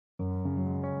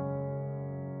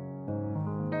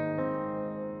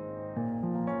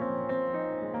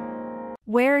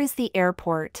Where is the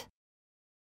airport?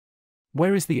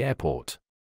 Where is the airport?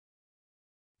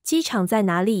 机场在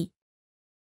哪里？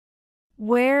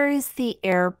 Where is the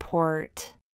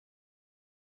airport?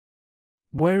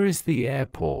 Where is the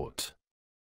airport?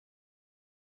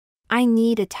 I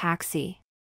need a taxi.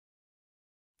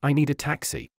 I need a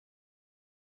taxi.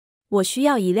 我需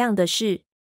要一辆的士。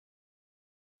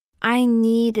 I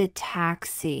need a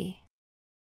taxi.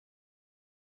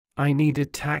 I need a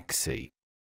taxi.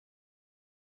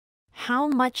 How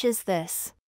much is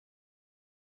this?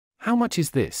 How much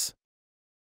is this?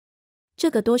 这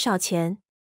个多少钱？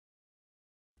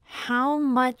 How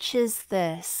much is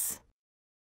this?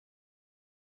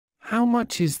 How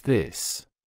much is this?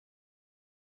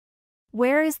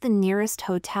 Where is the nearest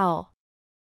hotel?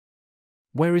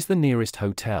 Where is the nearest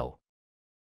hotel?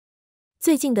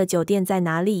 最近的酒店在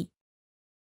哪里？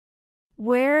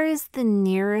 Where is the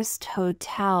nearest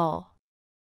hotel?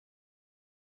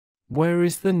 Where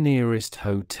is the nearest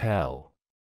hotel?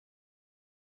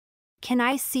 Can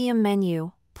I see a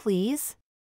menu, please?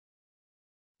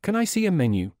 Can I see a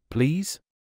menu, please?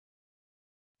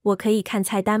 我可以看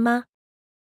菜单吗？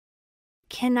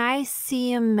 Can I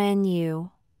see a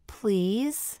menu,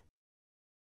 please?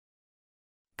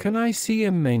 Can I see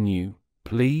a menu,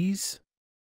 please?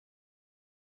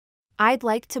 I'd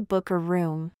like to book a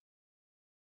room.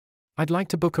 I'd like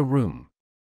to book a room.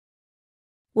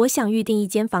 我想预订一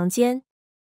间房间。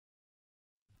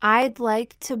 I'd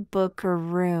like to book a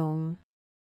room.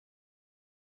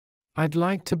 I'd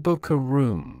like to book a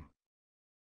room.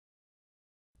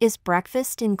 Is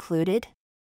breakfast included?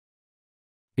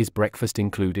 Is breakfast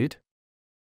included?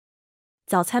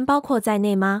 早餐包括在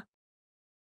内吗？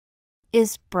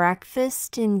 Is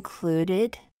breakfast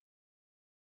included?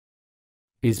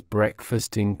 Is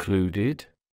breakfast included?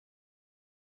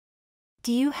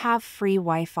 Do you have free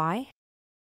Wi-Fi?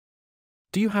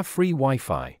 Do you have free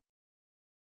Wi-Fi?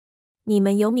 你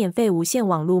们有免费无线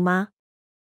网路吗？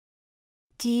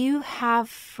 Do you have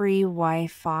free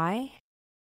Wi-Fi?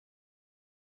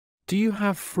 Do you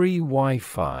have free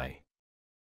Wi-Fi?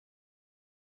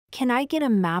 Can I get a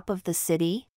map of the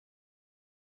city?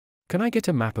 Can I get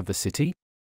a map of the city?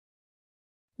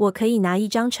 我可以拿一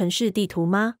张城市地图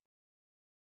吗？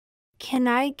 Can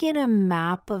I get a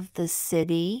map of the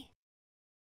city?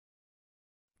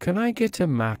 Can I get a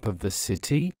map of the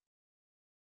city?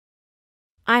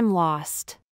 I'm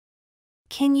lost.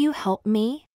 Can you help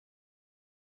me?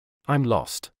 I'm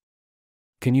lost.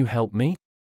 Can you help me?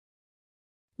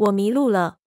 我迷路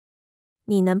了。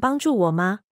你能帮助我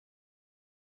吗？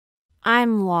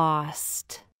 I'm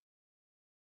lost.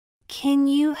 Can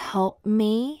you help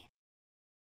me?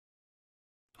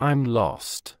 I'm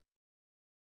lost.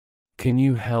 Can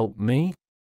you help me?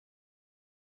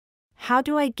 How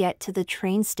do I get to the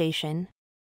train station?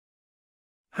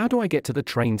 How do I get to the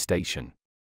train station?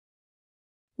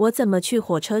 我怎么去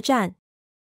火车站？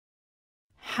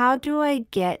 How do I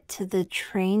get to the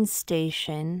train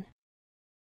station?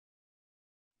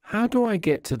 How do I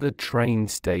get to the train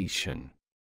station?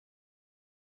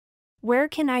 Where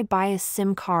can I buy a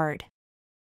SIM card?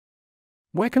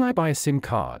 Where can I buy a SIM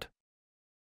card?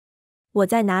 我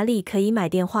在哪里可以买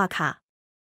电话卡？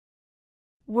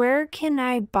 Where can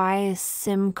I buy a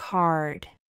SIM card?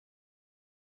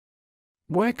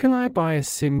 Where can I buy a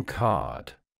SIM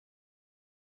card?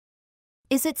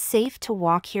 Is it safe to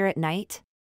walk here at night?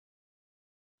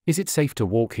 Is it safe to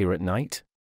walk here at night?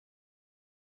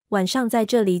 晚上在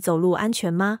这里走路安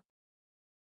全吗？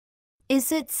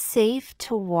 Is it safe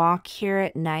to walk here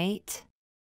at night?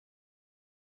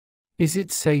 Is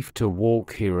it safe to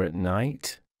walk here at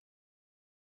night?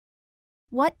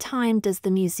 What time does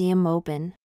the museum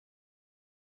open?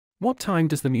 What time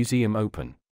does the museum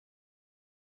open?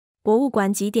 博物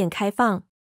馆几点开放？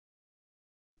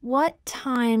 What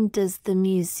time does the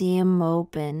museum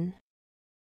open?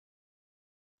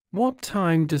 What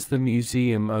time does the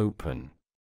museum open?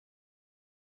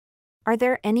 Are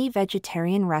there any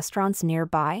vegetarian restaurants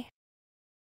nearby?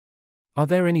 Are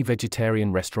there any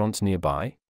vegetarian restaurants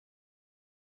nearby?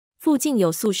 附近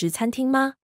有素食餐厅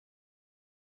吗？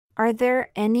 Are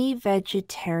there any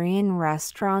vegetarian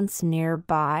restaurants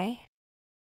nearby?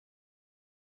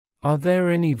 Are there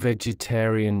any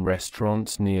vegetarian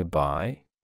restaurants nearby?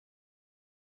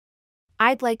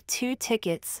 I'd like 2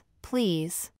 tickets,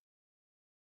 please.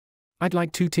 I'd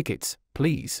like 2 tickets,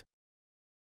 please.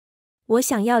 我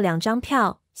想要2张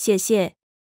票，谢谢。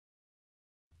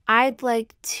 I'd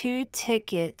like 2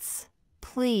 tickets,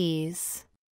 please.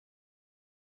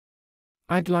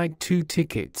 I'd like 2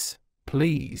 tickets,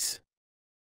 please.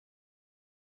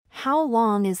 How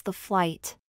long is the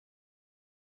flight?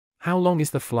 How long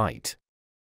is the flight?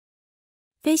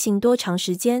 飞行多长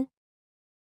时间？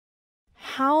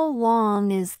 How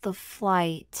long is the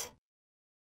flight?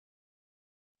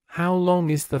 How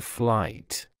long is the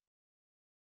flight?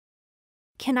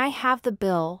 Can I have the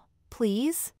bill,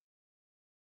 please?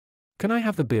 Can I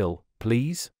have the bill,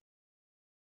 please?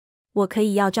 我可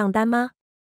以要账单吗？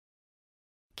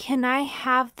 Can I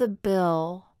have the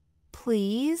bill,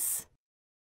 please?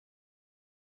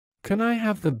 Can I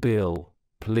have the bill,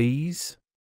 please?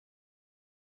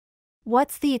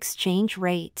 What's the exchange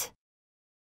rate?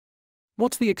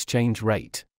 What's the exchange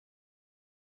rate?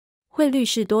 汇率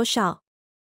是多少？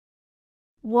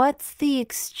 What's the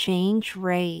exchange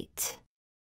rate?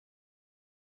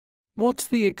 What's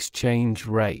the exchange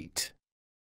rate?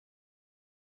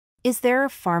 Is there a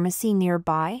pharmacy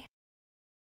nearby?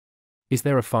 Is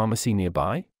there a pharmacy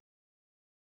nearby?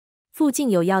 附近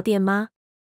有药店吗？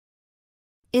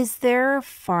 Is there a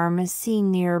pharmacy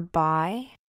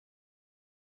nearby?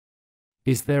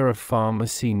 Is there a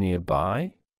pharmacy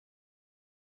nearby?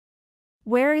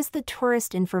 Where is the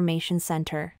tourist information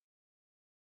center?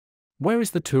 Where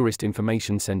is the tourist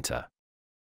information center?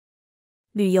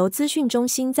 旅游资讯中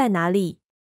心在哪里？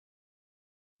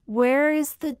 Where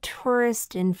is the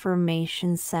tourist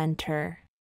information center?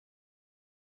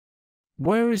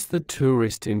 Where is the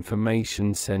tourist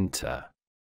information center?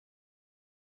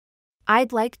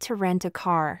 I'd like to rent a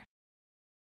car.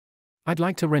 I'd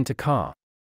like to rent a car.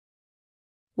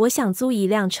 我想租一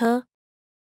辆车。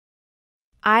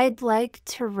 I'd like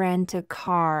to rent a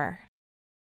car.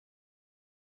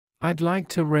 I'd like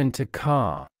to rent a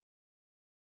car.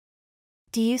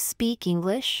 Do you speak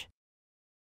English?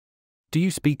 Do you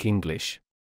speak English?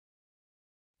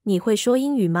 你会说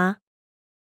英语吗？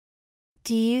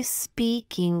 Do you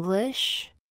speak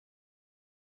English?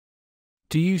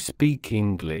 Do you speak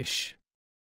English?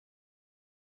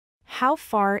 How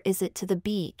far is it to the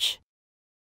beach?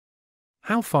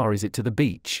 How far is it to the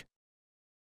beach?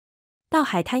 到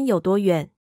海滩有多远？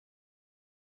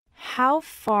 How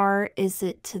far is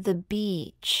it to the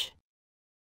beach?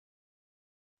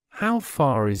 How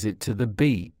far is it to the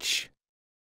beach?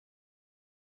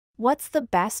 What's the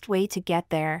best way to get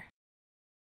there?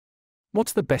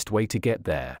 What's the best way to get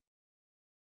there?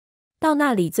 到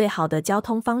那里最好的交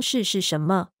通方式是什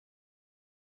么？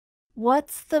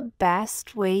 What's the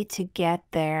best way to get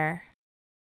there?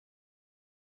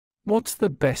 What's the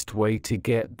best way to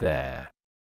get there?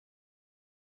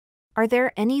 Are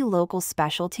there any local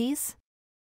specialties?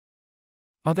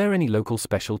 Are there any local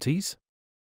specialties?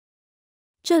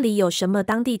 这里有什么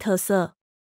当地特色？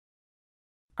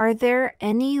 Are there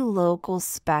any local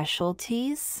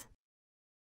specialties?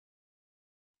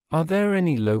 Are there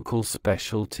any local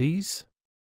specialties?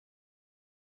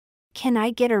 Can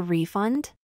I get a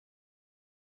refund?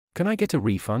 Can I get a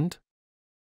refund?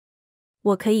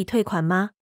 我可以退款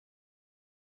吗？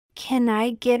 Can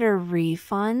I get a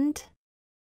refund?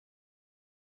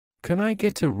 Can I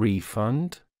get a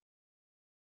refund?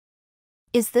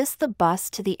 Is this the bus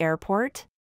to the airport?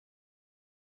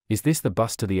 Is this the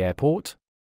bus to the airport?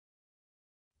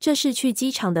 这是去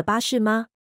机场的巴士吗？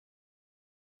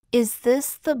 Is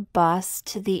this the bus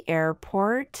to the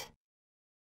airport?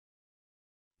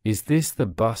 Is this the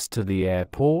bus to the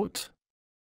airport?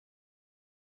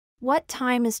 What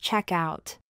time is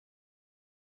checkout?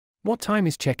 What time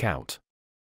is checkout?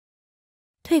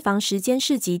 退房时间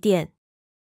是几点？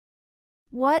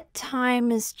 What time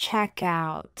is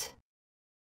checkout?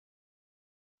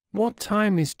 What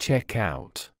time is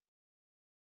checkout?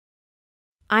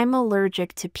 I'm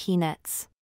allergic to peanuts.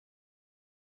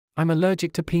 I'm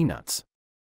allergic to peanuts.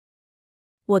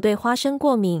 我对花生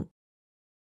过敏。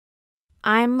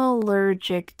 I'm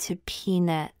allergic to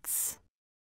peanuts.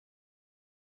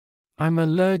 I'm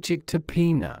allergic to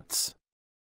peanuts.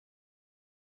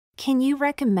 Can you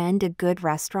recommend a good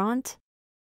restaurant?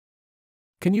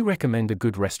 Can you recommend a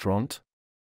good restaurant?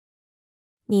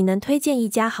 你能推荐一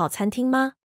家好餐厅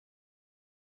吗？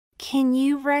 Can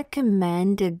you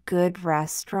recommend a good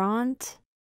restaurant?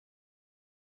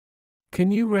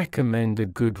 Can you recommend a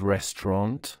good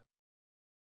restaurant?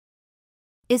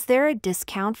 Is there a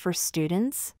discount for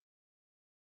students?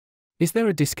 Is there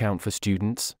a discount for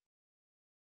students?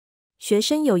 学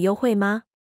生有优惠吗？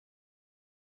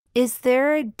 Is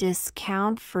there a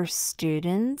discount for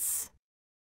students?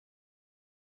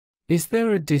 Is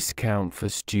there a discount for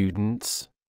students?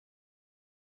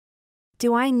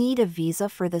 Do I need a visa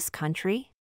for this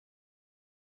country?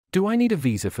 Do I need a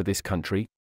visa for this country?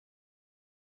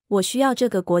 我需要这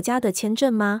个国家的签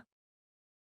证吗？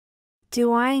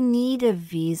 Do I need a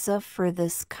visa for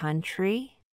this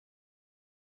country?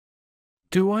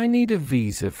 Do I need a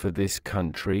visa for this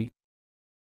country?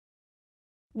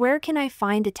 Where can I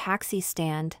find a taxi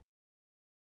stand?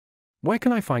 Where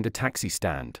can I find a taxi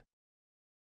stand?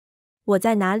 我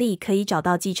在哪里可以找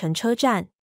到计程车站？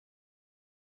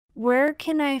 Where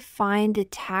can I find a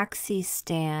taxi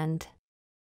stand?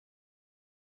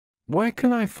 Where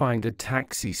can I find a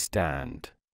taxi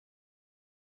stand?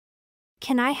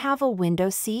 Can I have a window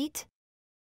seat?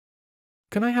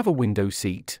 Can I have a window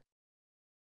seat?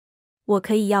 我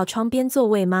可以要窗边座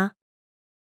位吗？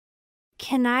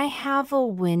 Can I have a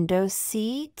window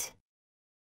seat?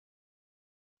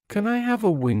 Can I have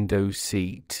a window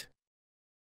seat?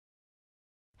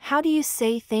 How do you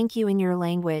say thank you in your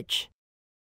language?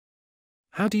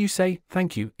 How do you say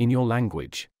thank you in your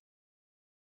language?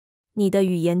 你的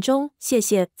语言中谢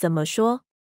谢怎么说？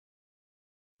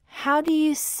 How do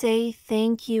you say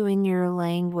thank you in your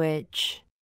language?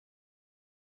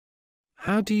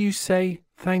 How do you say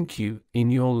thank you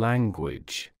in your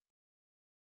language?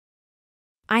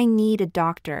 I need a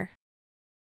doctor.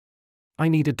 I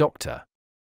need a doctor.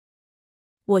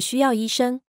 我需要医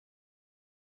生。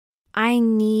 I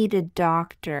need a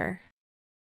doctor.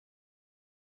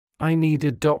 I need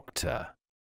a doctor.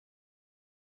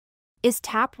 Is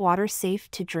tap water safe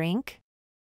to drink?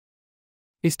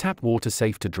 Is tap water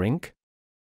safe to drink?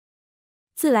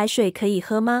 自来水可以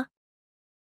喝吗？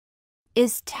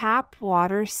 Is tap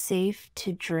water safe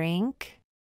to drink?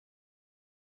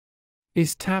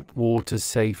 Is tap water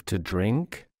safe to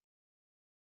drink?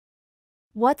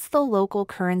 What's the local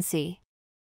currency?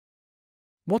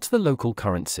 What's the local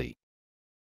currency?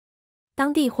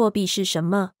 当地货币是什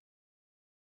么？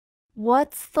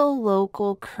 What's the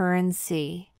local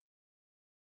currency?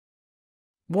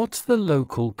 What's the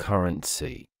local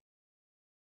currency?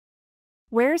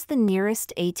 Where's the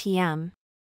nearest ATM?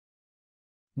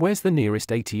 Where's the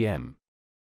nearest ATM?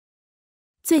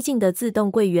 最近的自动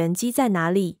柜员机在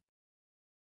哪里？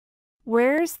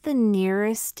 Where's the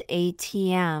nearest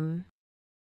ATM?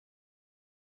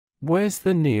 Where's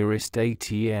the nearest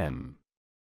ATM?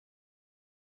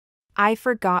 I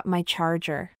forgot my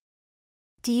charger.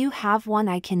 Do you have one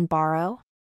I can borrow?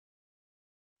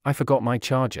 I forgot my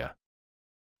charger.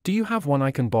 Do you have one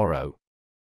I can borrow?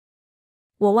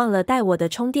 我忘了带我的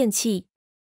充电器。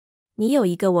你有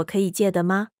一个我可以借的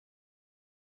吗？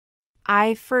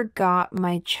 I forgot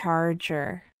my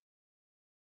charger.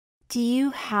 Do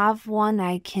you have one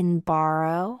I can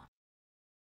borrow?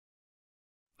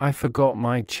 I forgot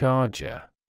my charger.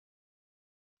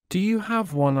 Do you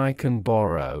have one I can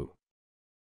borrow?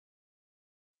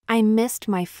 I missed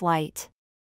my flight.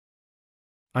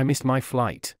 I missed my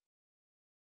flight.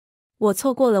 我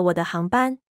错过了我的航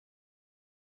班。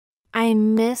 I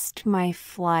missed my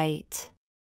flight.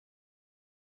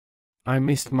 I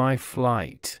missed my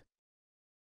flight.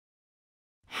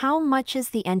 How much is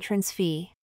the entrance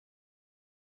fee?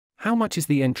 How much is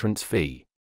the entrance fee?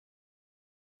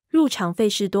 入场费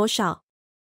是多少？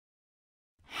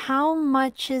 How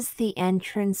much is the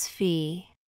entrance fee?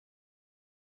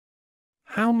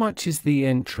 How much is the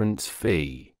entrance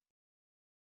fee?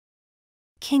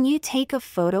 Can you take a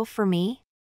photo for me?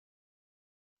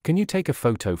 Can you take a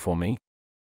photo for me?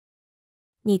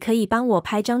 你可以帮我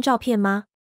拍张照片吗？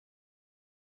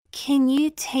 Can you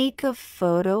take a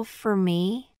photo for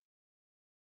me?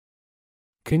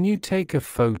 Can you take a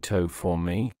photo for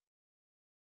me?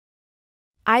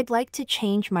 I'd like to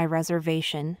change my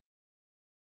reservation.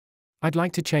 I'd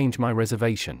like to change my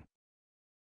reservation.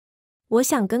 我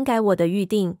想更改我的预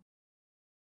定。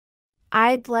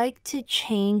 I'd like to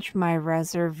change my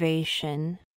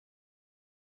reservation.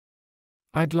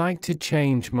 I'd like to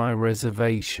change my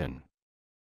reservation.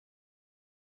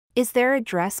 Is there a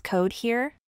dress code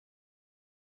here?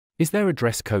 Is there a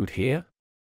dress code here?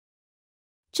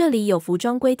 这里有服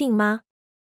装规定吗？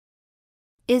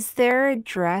 Is there a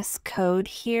dress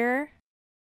code here?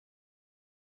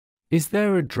 Is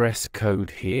there a dress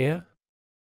code here?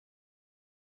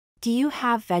 Do you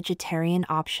have vegetarian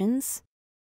options?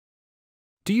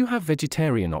 Do you have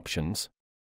vegetarian options?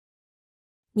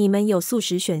 你们有素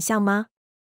食选项吗？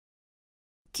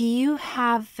 Do you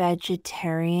have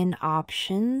vegetarian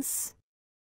options?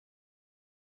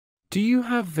 Do you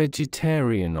have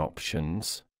vegetarian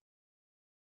options?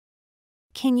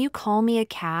 Can you call me a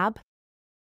cab?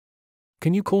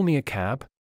 Can you call me a cab?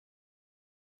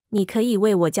 你可以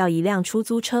为我叫一辆出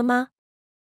租车吗？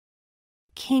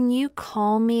 Can you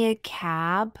call me a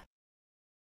cab?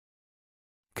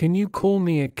 Can you call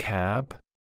me a cab?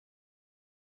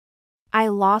 I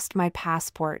lost my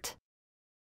passport.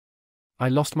 I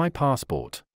lost my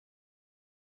passport.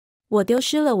 我丢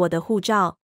失了我的护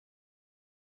照。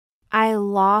 I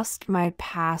lost my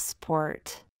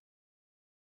passport.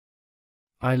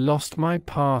 I lost my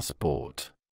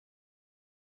passport.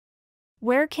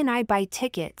 Where can I buy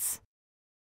tickets?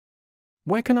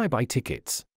 Where can I buy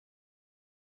tickets?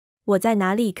 我在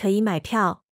哪里可以买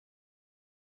票？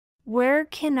 Where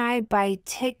can I buy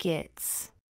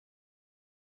tickets?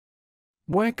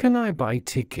 Where can I buy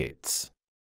tickets?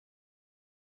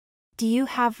 Do you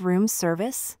have room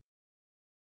service?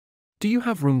 Do you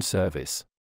have room service?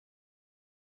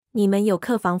 你们有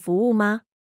客房服务吗？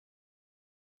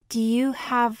 Do you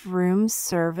have room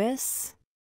service?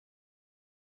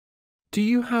 Do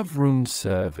you have room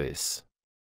service?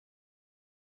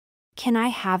 Can I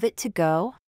have it to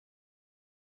go?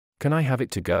 Can I have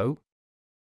it to go?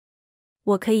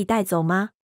 我可以带走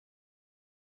吗？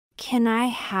 Can I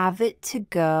have it to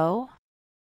go?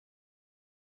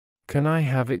 Can I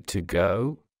have it to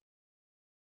go?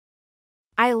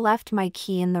 I left my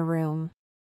key in the room.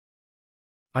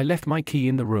 I left my key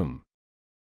in the room.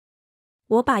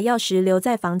 我把钥匙留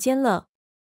在房间了。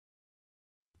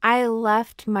 I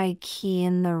left my key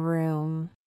in the room.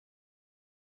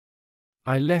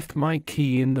 I left my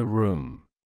key in the room.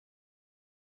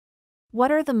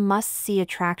 What are the must-see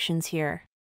attractions here?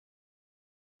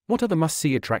 What are the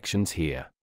must-see attractions here?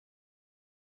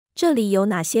 这里有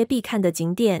哪些必看的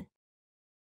景点？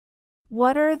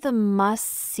 What are the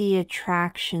must-see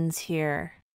attractions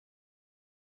here?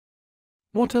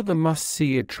 What are the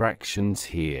must-see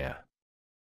attractions here?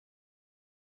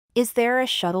 Is there a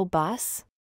shuttle bus?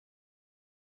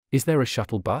 Is there a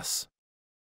shuttle bus?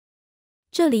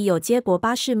 这里有接驳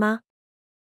巴士吗？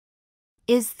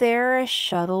 Is there a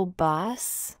shuttle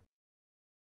bus?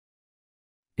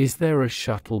 Is there a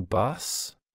shuttle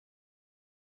bus?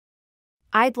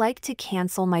 I'd like to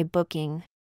cancel my booking.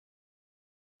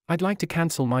 I'd like to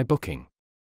cancel my booking.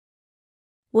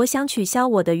 我想取消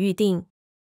我的预定。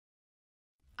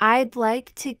 I'd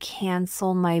like to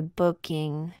cancel my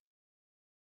booking.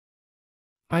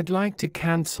 I'd like to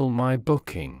cancel my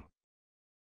booking.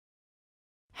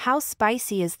 How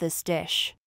spicy is this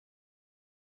dish?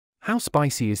 How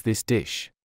spicy is this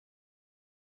dish?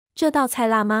 这道菜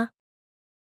辣吗？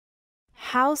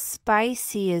 How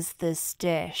spicy is this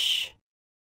dish?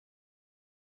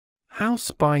 How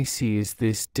spicy is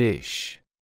this dish?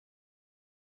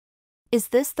 Is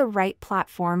this the right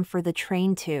platform for the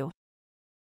train to?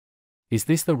 Is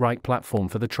this the right platform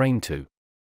for the train to?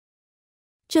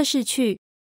 这是去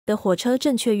的火车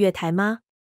正确月台吗？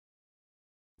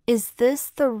 Is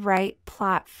this the right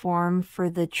platform for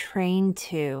the train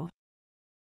to?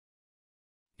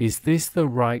 Is this the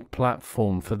right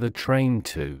platform for the train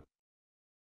to?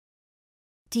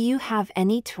 Do you have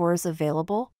any tours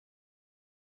available?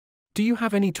 Do you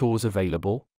have any tours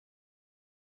available?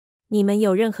 你们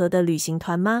有任何的旅行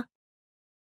团吗？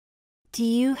 Do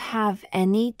you have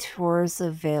any tours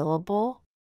available?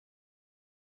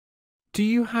 Do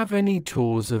you have any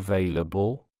tours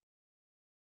available?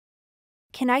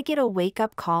 Can I get a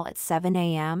wake-up call at 7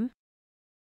 a.m.?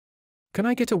 Can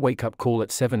I get a wake-up call at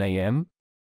 7 a.m.?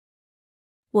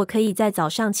 我可以在早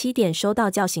上7点收到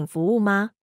叫醒服务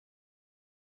吗？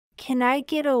 Can I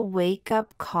get a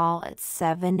wake-up call at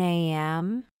 7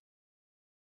 a.m.?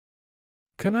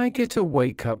 Can I get a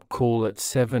wake-up call at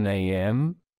 7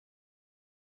 a.m.?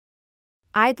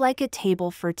 I'd like a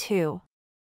table for two.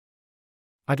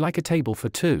 I'd like a table for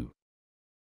two.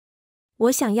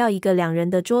 我想要一个2人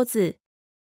的桌子。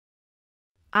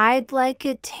 I'd like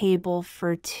a table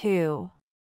for two.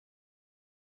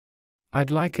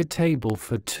 I'd like a table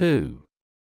for two.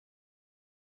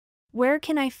 Where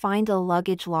can I find a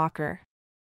luggage locker?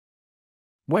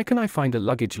 Where can I find a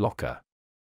luggage locker?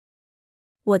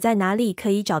 我在哪里可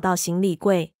以找到行李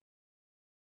柜？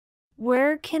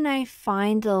 Where can I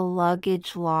find a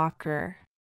luggage locker?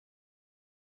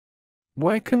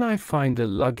 Where can I find a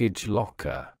luggage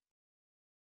locker?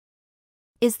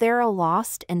 Is there a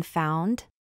lost and found?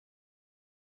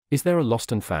 Is there a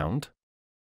lost and found?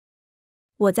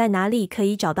 我在哪里可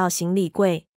以找到行李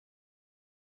柜？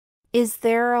 Is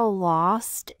there a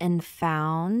lost and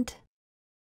found?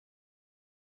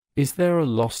 Is there a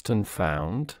lost and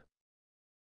found?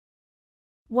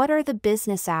 What are the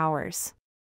business hours?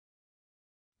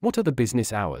 What are the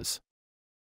business hours?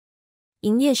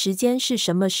 营业时间是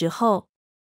什么时候？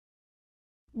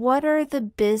 What are the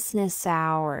business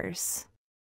hours?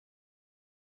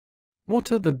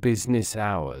 What are the business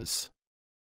hours?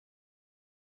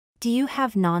 Do you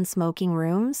have non-smoking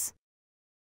rooms?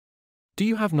 Do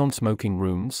you have non-smoking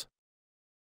rooms?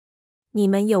 你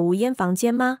们有无烟房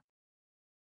间吗？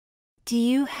 Do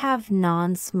you have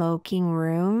non-smoking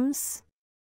rooms?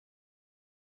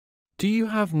 Do you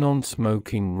have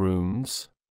non-smoking rooms?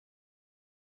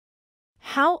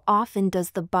 How often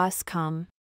does the bus come?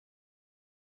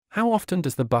 How often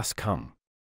does the bus come?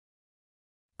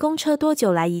 公车多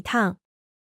久来一趟？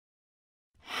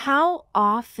 How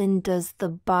often does the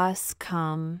bus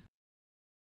come?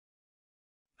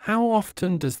 How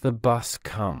often does the bus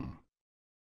come?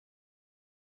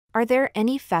 Are there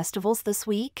any festivals this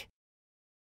week?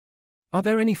 Are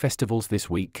there any festivals this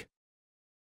week?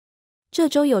 这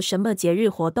周有什么节日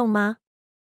活动吗？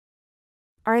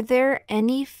 Are there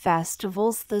any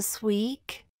festivals this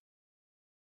week?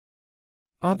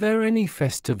 Are there any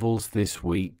festivals this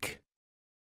week?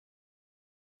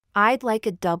 I'd like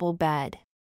a double bed.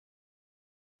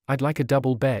 I'd like a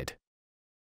double bed.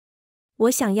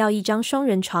 我想要一张双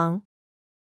人床。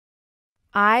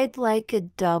 I'd like a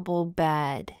double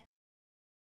bed.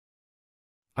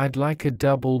 I'd like a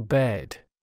double bed.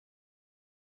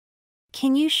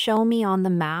 Can you show me on the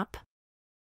map?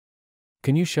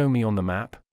 Can you show me on the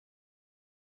map?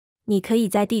 你可以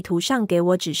在地图上给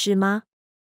我指示吗？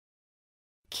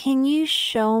 Can you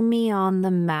show me on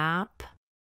the map?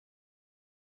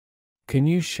 Can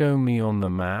you show me on the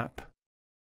map?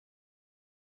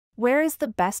 Where is the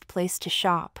best place to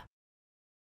shop?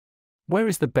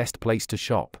 Where is the best place to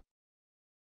shop?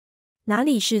 哪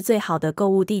里是最好的购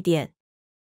物地点？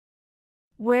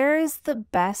 Where is the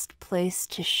best place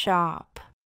to shop?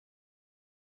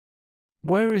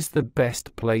 Where is the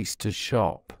best place to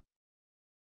shop?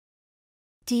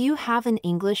 Do you have an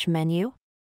English menu?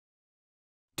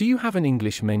 Do you have an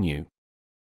English menu?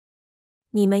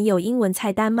 你们有英文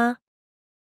菜单吗？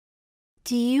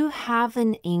 Do you have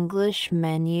an English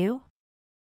menu?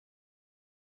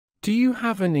 Do you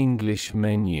have an English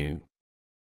menu?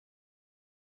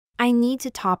 I need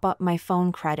to top up my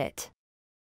phone credit.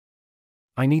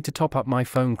 I need to top up my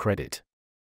phone credit.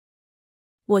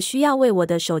 我需要为我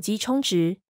的手机充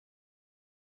值。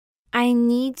 I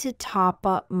need to top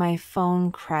up my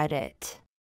phone credit.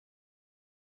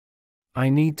 I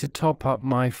need to top up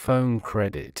my phone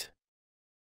credit.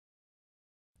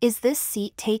 Is this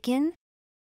seat taken?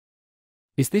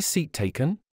 Is this seat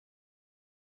taken?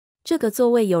 这个座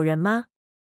位有人吗？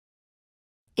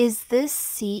 Is this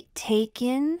seat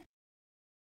taken?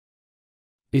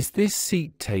 Is this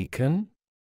seat taken?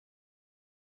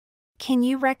 Can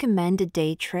you recommend a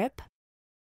day trip?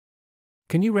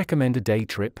 Can you recommend a day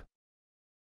trip?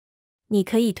 你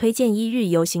可以推荐一日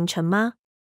游行程吗？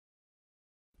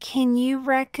 Can you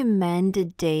recommend a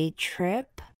day trip?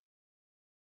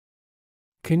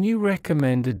 Can you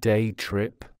recommend a day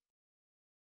trip?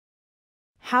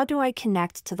 How do I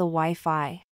connect to the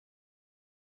Wi-Fi?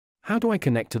 How do I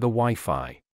connect to the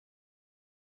Wi-Fi?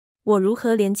 我如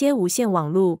何连接无线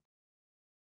网路？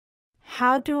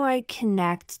 How do I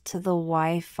connect to the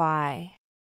Wi-Fi?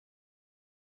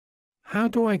 How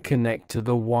do I connect to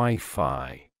the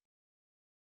Wi-Fi?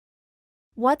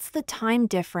 What's the time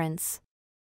difference?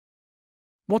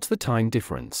 What's the time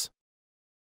difference?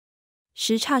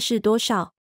 时差是多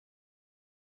少？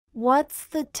 What's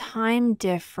the time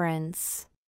difference?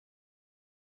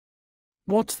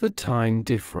 What's the time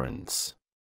difference?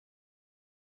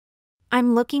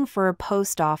 I'm looking for a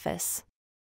post office.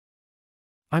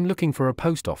 I'm looking for a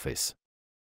post office.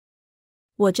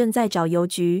 我正在找邮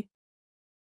局。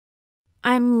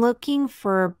 I'm looking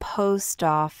for a post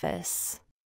office.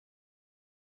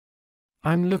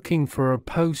 I'm looking for a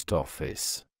post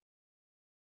office.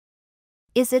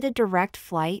 Is it a direct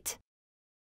flight?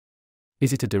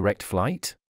 Is it a direct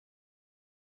flight?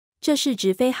 这是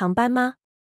直飞航班吗？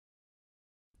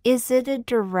 Is it a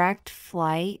direct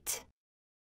flight?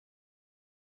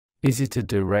 Is it a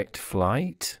direct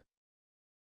flight?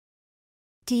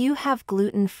 Do you have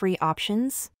gluten-free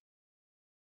options?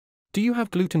 Do you have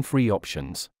gluten-free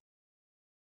options?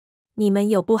 你们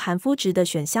有不含麸质的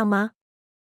选项吗？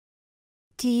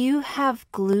 Do you have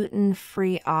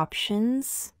gluten-free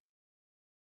options?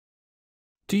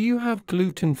 Do you have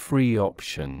gluten-free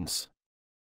options?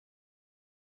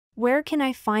 Where can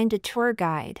I find a tour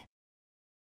guide?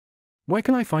 Where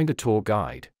can I find a tour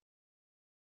guide?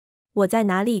 我在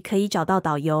哪里可以找到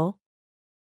导游？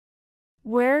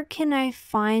 Where can I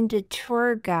find a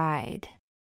tour guide?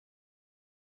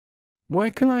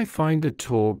 Where can I find a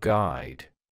tour guide?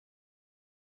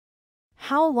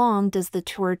 How long does the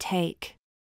tour take?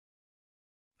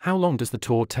 How long does the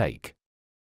tour take?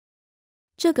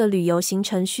 这个旅游行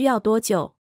程需要多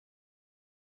久？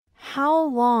 How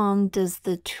long does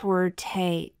the tour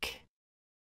take?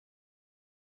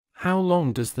 How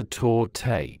long does the tour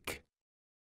take?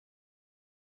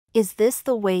 Is this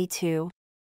the way to?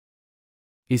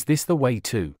 Is this the way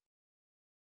to?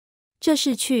 这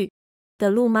是去的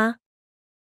路吗？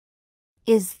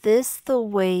 Is this the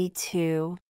way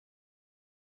to?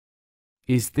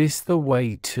 Is this the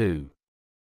way to?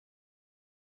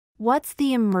 What's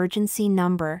the emergency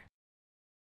number?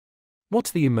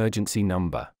 What's the emergency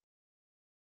number?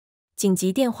 紧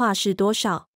急电话是多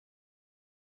少？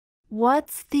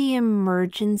 What's the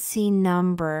emergency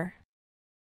number?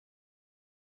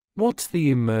 What's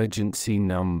the emergency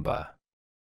number?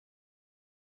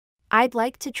 I'd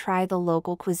like to try the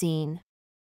local cuisine.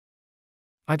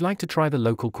 I'd like to try the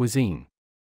local cuisine.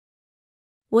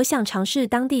 我想尝试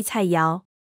当地菜肴。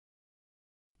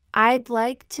I'd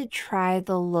like to try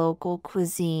the local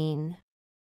cuisine.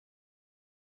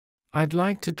 I'd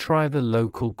like to try the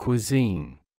local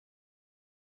cuisine.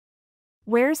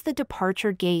 Where's the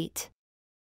departure gate?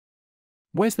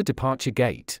 Where's the departure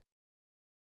gate?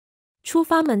 出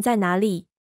发门在哪里？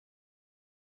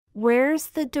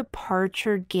 Where's the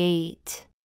departure gate?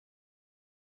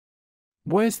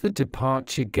 Where's the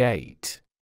departure gate?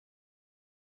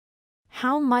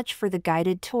 How much for the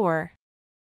guided tour?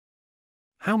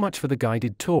 How much for the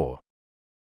guided tour?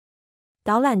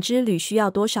 导览之旅需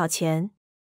要多少钱？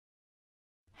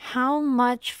 How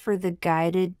much for the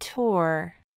guided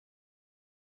tour?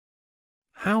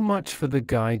 How much for the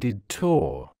guided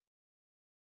tour?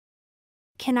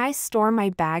 Can I store my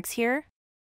bags here?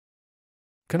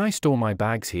 Can I store my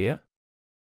bags here?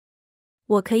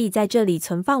 我可以在这里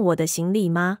存放我的行李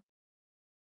吗？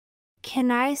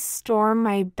 Can I store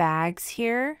my bags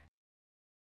here?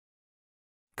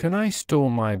 Can I store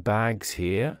my bags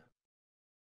here?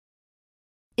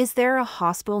 Is there a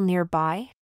hospital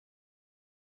nearby?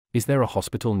 Is there a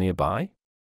hospital nearby?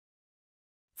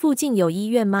 附近有医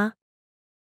院吗？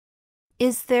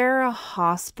 Is there a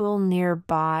hospital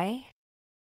nearby?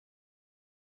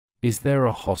 Is there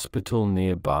a hospital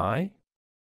nearby?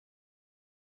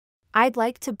 I'd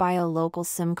like to buy a local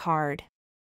SIM card.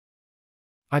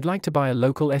 I'd like to buy a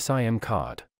local SIM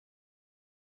card.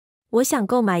 我想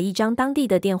购买一张当地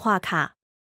的电话卡。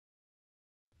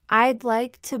 I'd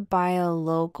like to buy a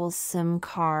local SIM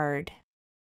card.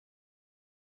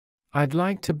 I'd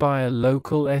like to buy a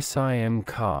local SIM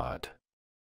card.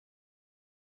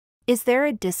 Is there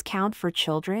a discount for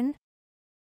children?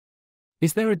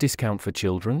 Is there a discount for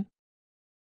children?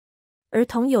 儿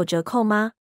童有折扣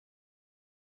吗？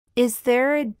 Is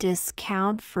there a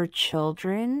discount for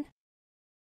children?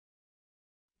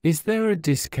 Is there a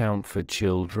discount for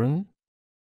children?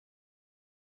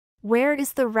 Where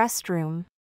is the restroom?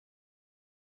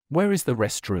 Where is the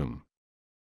restroom?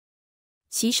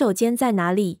 洗手间在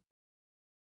哪里？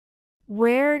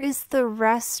 Where is the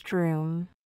restroom?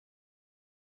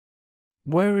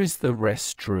 Where is the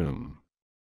restroom?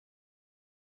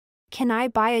 Can I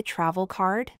buy a travel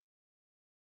card?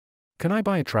 Can I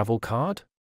buy a travel card?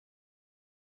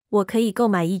 我可以购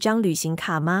买一张旅行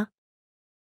卡吗？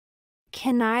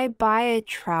 Can I buy a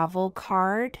travel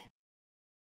card?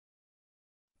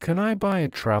 Can I buy a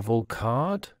travel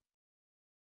card?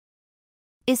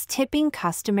 Is tipping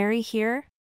customary here?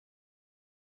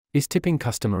 Is tipping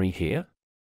customary here?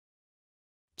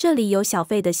 这里有小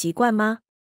费的习惯吗？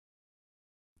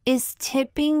 Is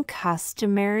tipping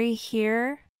customary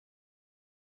here?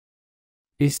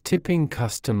 Is tipping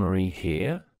customary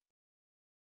here?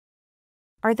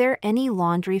 Are there any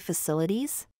laundry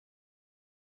facilities?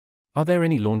 Are there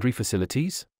any laundry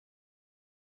facilities?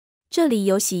 这里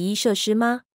有洗衣设施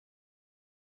吗？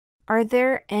 Are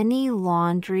there any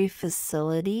laundry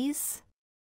facilities?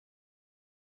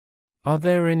 Are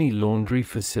there any laundry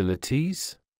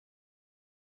facilities?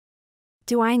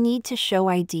 Do I need to show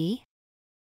ID?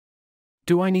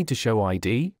 Do I need to show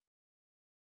ID?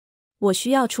 我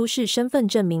需要出示身份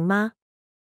证明吗？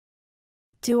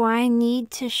 Do I need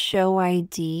to show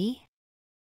ID?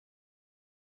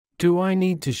 Do I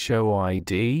need to show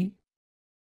ID?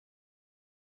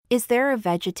 Is there a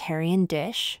vegetarian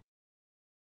dish?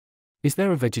 Is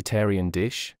there a vegetarian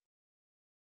dish?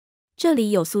 这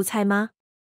里有素菜吗？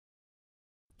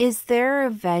 Is there a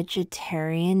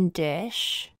vegetarian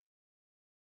dish?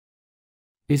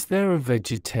 Is there a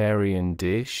vegetarian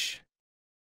dish?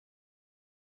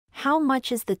 How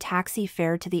much is the taxi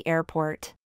fare to the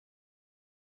airport?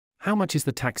 How much is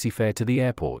the taxi fare to the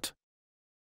airport?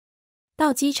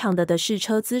 到机场的试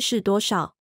车资是多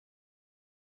少？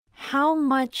 How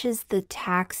much is the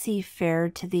taxi fare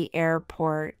to the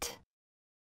airport?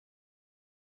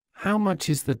 How much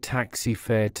is the taxi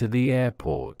fare to the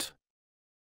airport?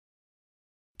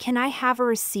 Can I have a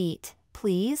receipt,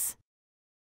 please?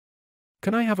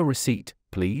 Can I have a receipt,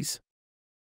 please?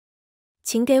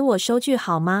 请给我收据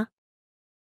好吗？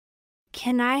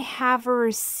 Can I have a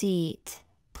receipt,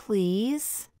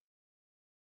 please?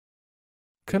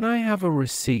 Can I have a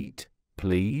receipt,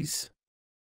 please?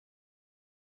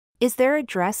 Is there a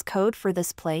dress code for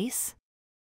this place?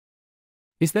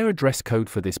 Is there a dress code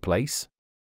for this place?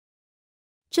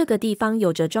 这个地方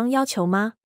有着装要求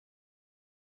吗？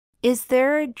 Is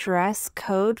there a dress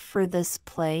code for this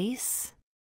place?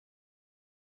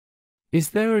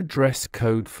 Is there a dress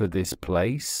code for this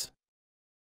place?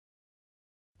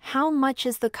 How much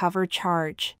is the cover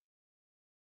charge?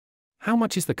 How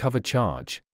much is the cover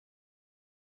charge?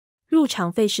 入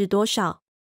场费是多少？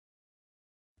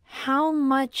 How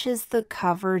much is the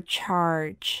cover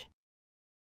charge?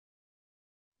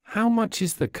 How much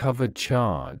is the cover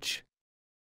charge?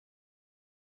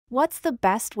 What's the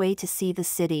best way to see the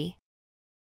city?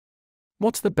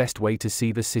 What's the best way to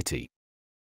see the city?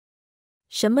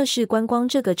 什么是观光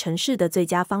这个城市的最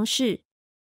佳方式？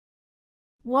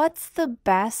 What's the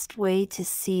best way to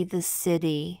see the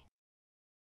city?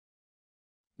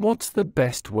 What's the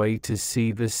best way to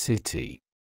see the city?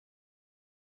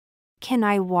 Can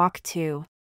I walk to?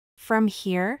 From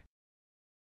here?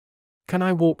 Can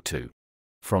I walk to?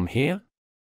 From here?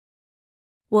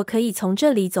 我可以从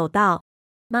这里走到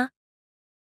吗？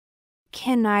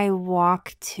 Can I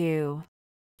walk to?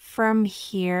 From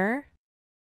here?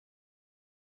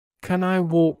 Can I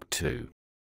walk to?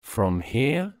 From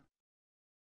here?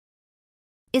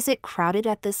 Is it crowded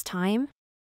at this time?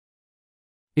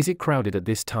 Is it crowded at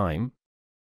this time?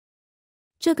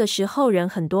 这个时候人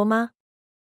很多吗？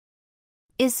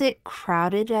 Is it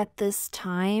crowded at this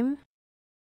time?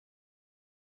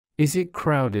 Is it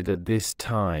crowded at this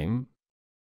time?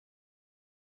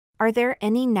 Are there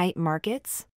any night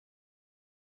markets?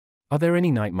 Are there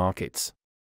any night markets?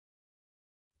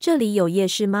 这里有夜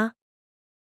市吗？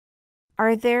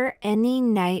 Are there any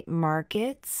night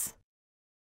markets?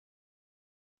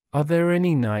 Are there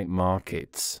any night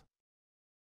markets?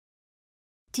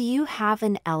 Do you have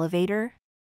an elevator?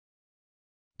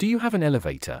 Do you have an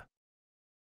elevator?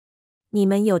 你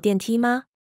们有电梯吗？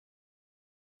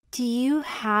 Do you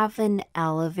have an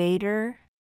elevator?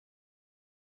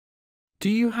 Do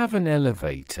you have an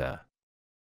elevator?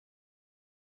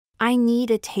 I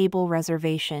need a table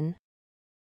reservation.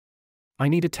 I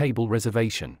need a table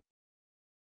reservation.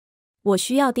 我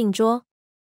需要订桌。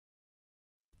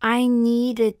 I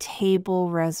need a table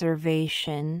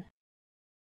reservation.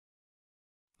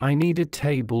 I need a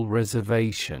table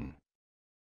reservation.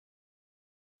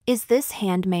 Is this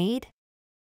handmade?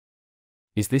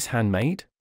 Is this handmade?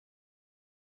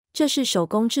 这是手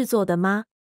工制作的吗？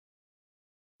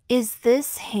 Is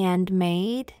this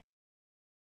handmade?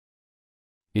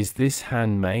 Is this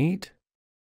handmade?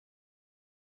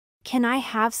 Can I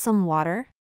have some water?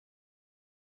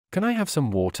 Can I have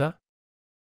some water?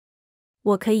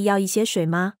 我可以要一些水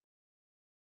吗？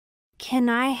 Can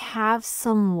I have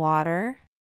some water?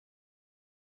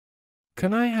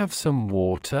 Can I have some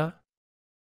water?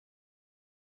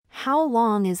 How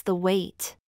long is the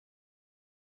wait?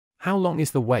 How long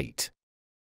is the wait?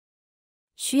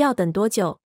 需要等多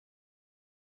久？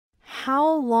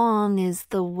 How long is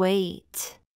the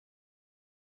wait?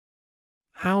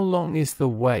 How long is the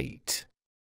wait?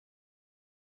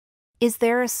 Is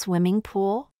there a swimming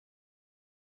pool?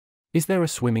 Is there a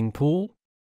swimming pool?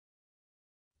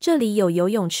 这里有游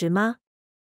泳池吗？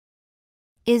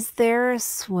 Is there a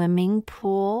swimming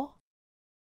pool?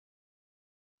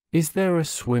 Is there a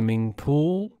swimming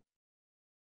pool?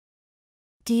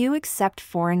 Do you accept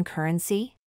foreign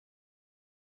currency?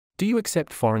 Do you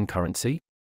accept foreign currency?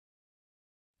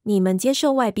 你们接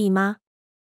受外币吗？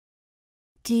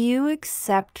 Do you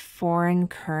accept foreign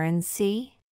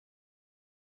currency?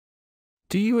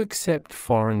 Do you accept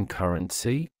foreign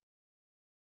currency?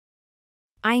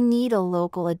 I need a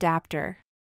local adapter.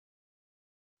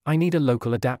 I need a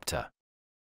local adapter.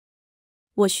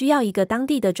 我需要一个当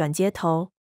地的转接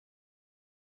头。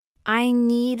 I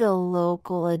need a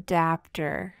local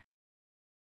adapter.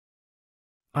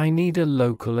 I need a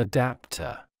local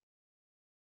adapter.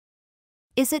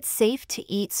 Is it safe to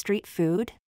eat street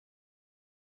food?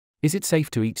 Is it safe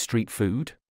to eat street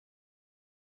food?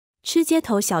 吃街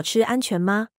头小吃安全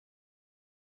吗？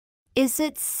 Is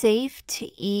it safe to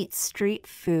eat street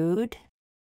food?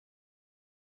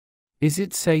 Is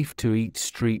it safe to eat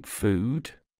street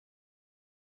food?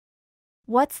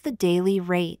 What's the daily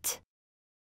rate?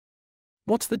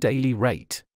 What's the daily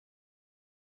rate?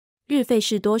 日费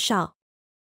是多少？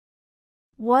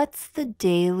 What's the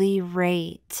daily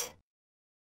rate?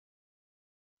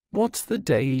 What's the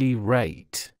daily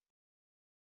rate?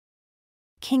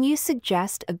 Can you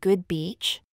suggest a good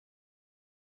beach?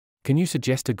 Can you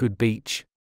suggest a good beach?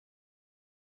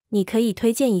 你可以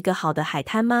推荐一个好的海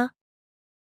滩吗？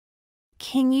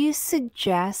 Can you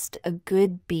suggest a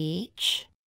good beach?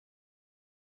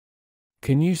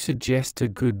 Can you suggest a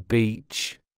good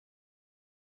beach?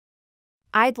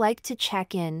 I'd like to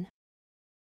check in.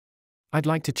 I'd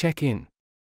like to check in.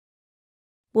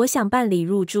 我想办理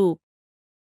入住。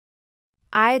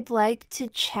I'd like to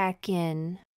check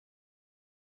in.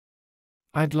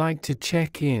 I'd like to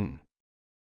check in.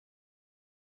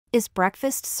 Is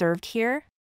breakfast served here?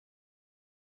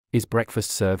 Is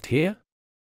breakfast served here?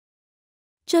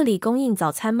 这里供应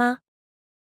早餐吗？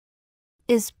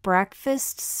 Is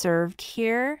breakfast served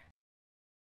here?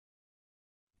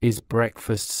 Is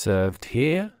breakfast served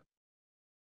here?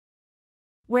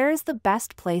 Where is the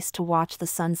best place to watch the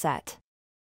sunset?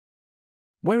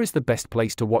 Where is the best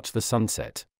place to watch the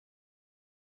sunset?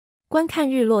 观看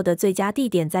日落的最佳地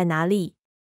点在哪里？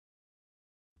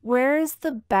 Where is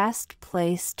the best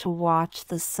place to watch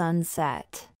the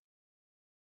sunset?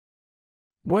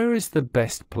 Where is the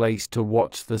best place to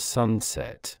watch the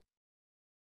sunset?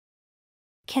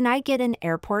 Can I get an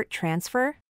airport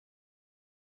transfer?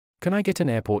 Can I get an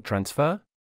airport transfer?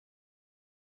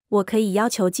 我可以要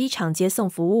求机场接送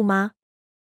服务吗？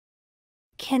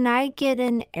 Can I get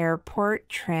an airport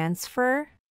transfer?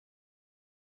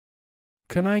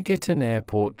 Can I get an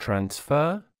airport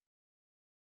transfer?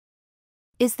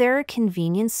 Is there a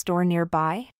convenience store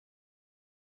nearby?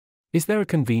 Is there a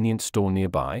convenience store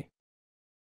nearby?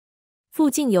 附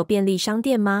近有便利商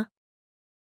店吗？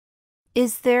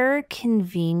 Is there a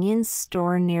convenience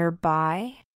store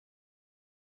nearby?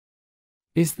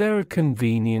 Is there a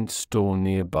convenience store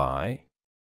nearby?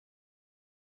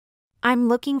 I'm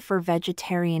looking for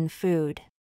vegetarian food.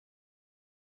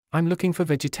 I'm looking for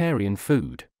vegetarian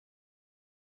food.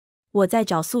 我在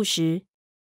找素食。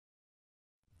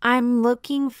 I'm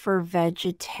looking for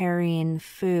vegetarian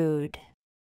food.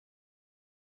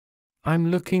 I'm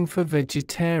looking for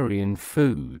vegetarian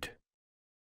food.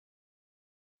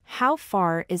 How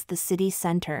far is the city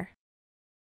center?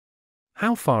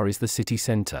 How far is the city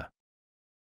centre?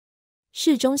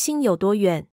 市中心有多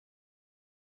远？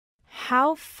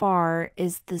 How far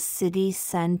is the city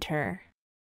center?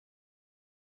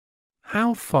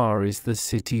 How far is the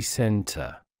city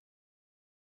centre?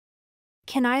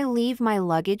 Can I leave my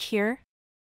luggage here?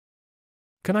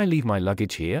 Can I leave my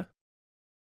luggage here?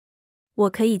 我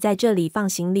可以在这里放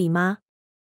行李吗？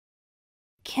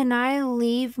 Can I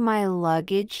leave my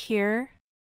luggage here?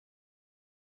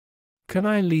 Can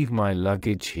I leave my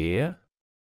luggage here?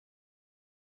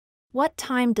 What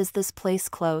time does this place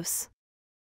close?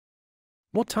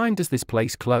 What time does this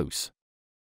place close?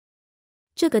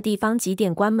 这个地方几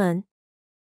点关门？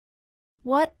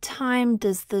 What time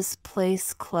does this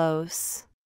place close?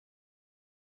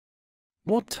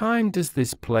 What time does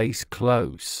this place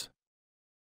close?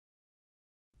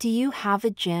 Do you have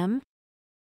a gym?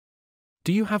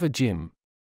 Do you have a gym?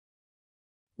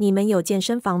 你们有健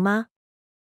身房吗？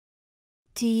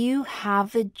 Do you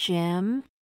have a gym?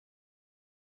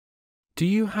 Do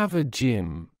you have a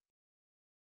gym?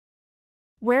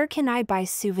 Where can I buy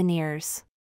souvenirs?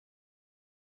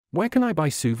 Where can I buy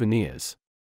souvenirs?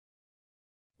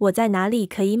 我在哪里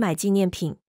可以买纪念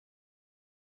品？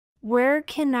 Where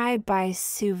can I buy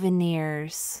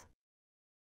souvenirs?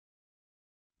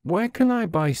 Where can I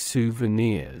buy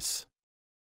souvenirs?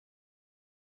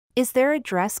 Is there a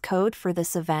dress code for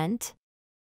this event?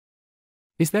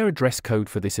 Is there a dress code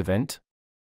for this event?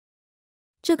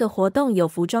 这个活动有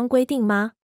服装规定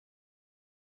吗？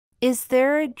 Is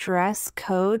there a dress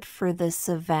code for this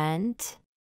event?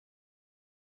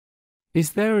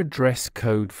 Is there a dress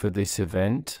code for this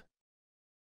event?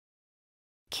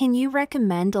 Can you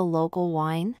recommend a local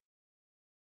wine?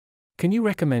 Can you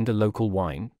recommend a local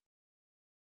wine?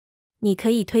 你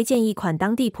可以推荐一款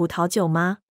当地葡萄酒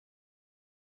吗？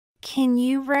 Can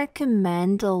you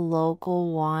recommend a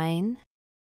local wine?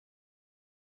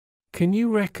 Can you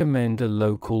recommend a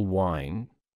local wine?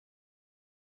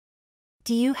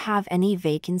 Do you have any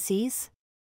vacancies?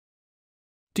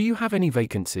 Do you have any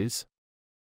vacancies?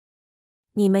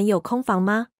 你们有空房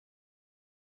吗？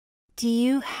 Do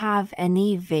you have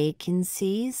any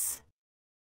vacancies?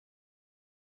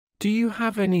 Do you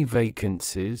have any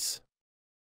vacancies?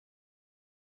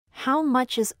 How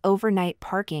much is overnight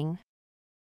parking?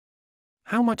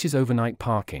 How much is overnight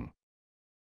parking?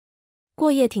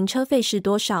 过夜停车费是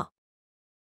多少？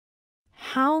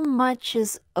 How much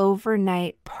is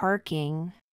overnight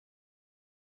parking?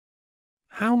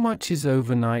 How much is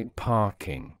overnight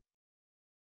parking?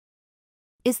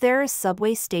 Is there a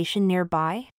subway station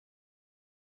nearby?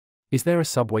 Is there a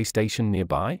subway station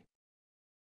nearby?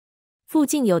 附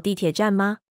近有地铁站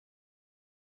吗？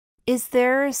 Is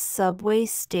there a subway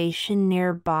station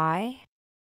nearby?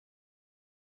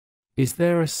 Is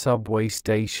there a subway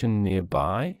station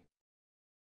nearby?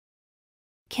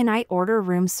 Can I order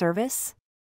room service?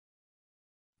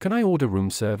 Can I order room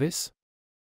service?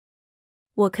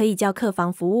 我可以叫客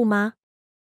房服务吗？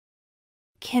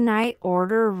 Can I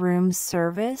order room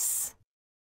service?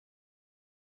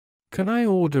 Can I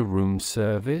order room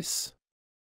service?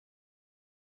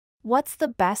 What's the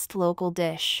best local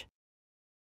dish?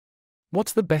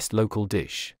 What's the best local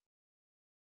dish?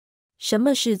 什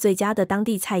么是最佳的当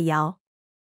地菜肴？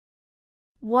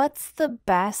 What's the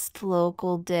best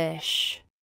local dish?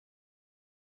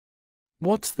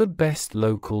 What's the best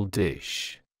local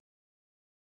dish?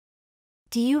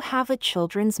 Do you have a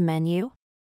children's menu?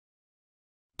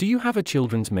 Do you have a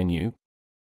children's menu?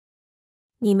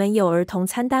 你们有儿童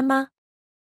餐单吗？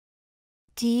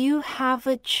 Do you have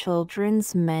a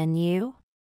children's menu?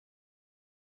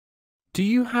 Do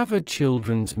you have a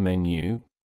children's menu?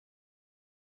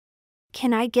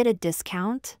 Can I get a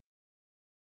discount?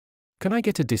 Can I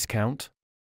get a discount?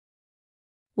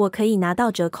 我可以拿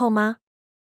到折扣吗？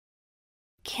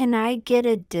 Can I get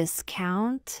a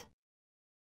discount?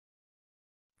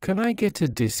 Can I get a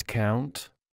discount?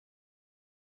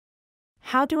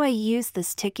 How do I use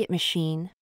this ticket machine?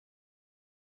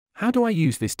 How do I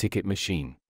use this ticket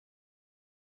machine?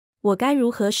 我该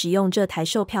如何使用这台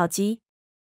售票机？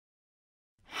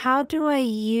 How do I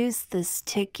use this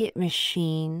ticket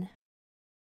machine?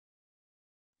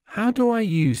 How do I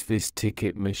use this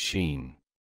ticket machine?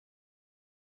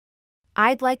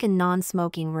 I'd like a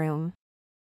non-smoking room.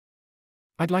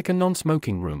 I'd like a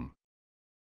non-smoking room.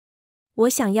 我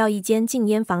想要一间禁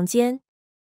烟房间。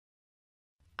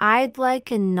 I'd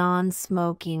like a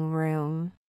non-smoking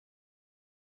room.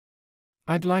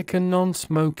 I'd like a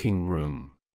non-smoking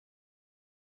room.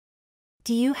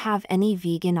 Do you have any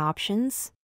vegan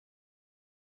options?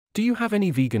 Do you have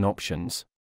any vegan options?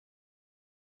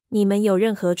 你们有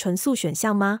任何纯素选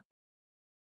项吗？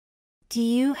 Do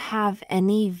you have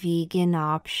any vegan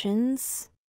options?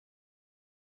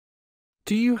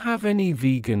 Do you have any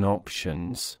vegan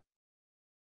options?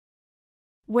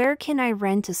 Where can I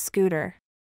rent a scooter?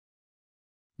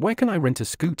 Where can I rent a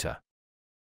scooter?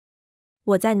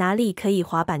 我在哪里可以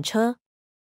滑板车？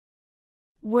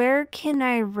 Where can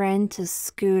I rent a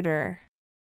scooter?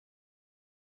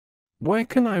 Where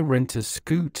can I rent a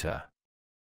scooter?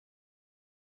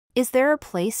 Is there a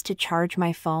place to charge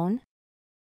my phone?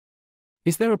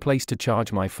 Is there a place to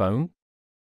charge my phone?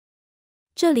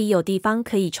 这里有地方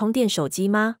可以充电手机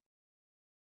吗？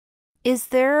 Is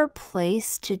there a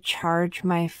place to charge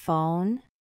my phone?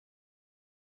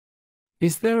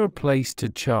 Is there a place to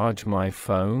charge my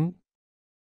phone?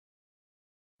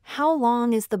 How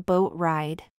long is the boat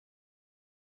ride?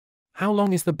 How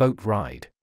long is the boat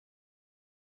ride?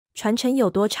 船程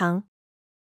有多长？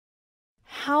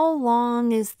 How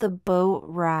long is the boat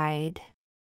ride?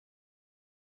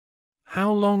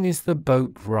 How long is the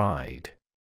boat ride?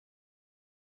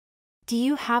 Do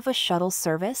you have a shuttle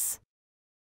service?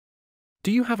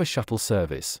 Do you have a shuttle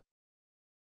service?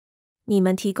 你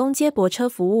们提供接驳车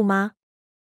服务吗？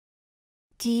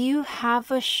 Do you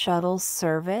have a shuttle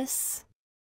service?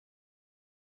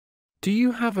 Do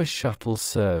you have a shuttle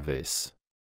service?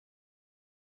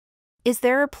 Is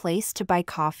there a place to buy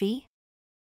coffee?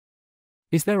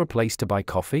 Is there a place to buy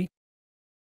coffee?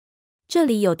 这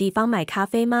里有地方买咖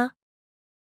啡吗？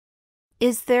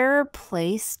 Is there a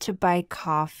place to buy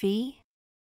coffee?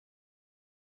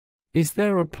 Is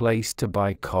there a place to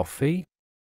buy coffee?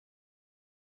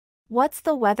 What's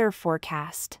the weather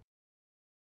forecast?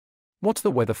 What's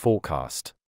the weather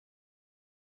forecast?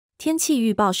 天气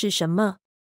预报是什么？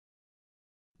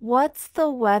 What's the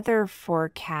weather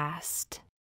forecast?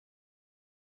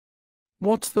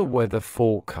 What's the weather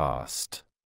forecast?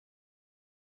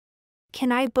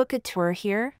 Can I book a tour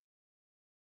here?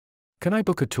 Can I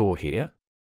book a tour here?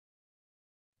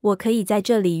 我可以在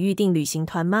这里预订旅行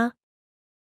团吗？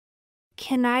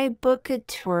 Can I book a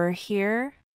tour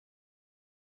here?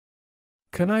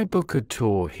 Can I book a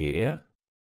tour here?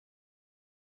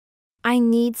 I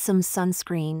need some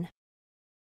sunscreen.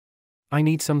 I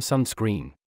need some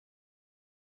sunscreen.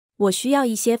 我需要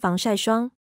一些防晒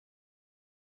霜。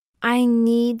 I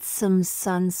need some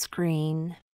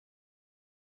sunscreen.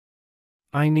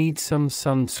 I need some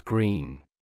sunscreen.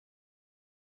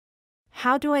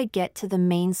 How do I get to the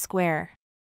main square?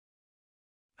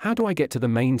 How do I get to the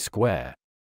main square?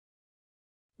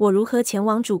 我如何前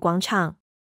往主广场？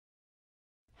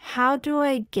 How do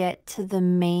I get to the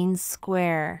main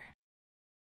square?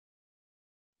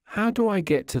 How do I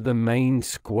get to the main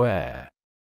square?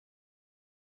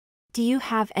 Do you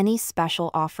have any special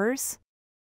offers?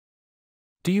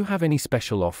 Do you have any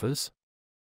special offers?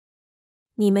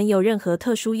 你们有任何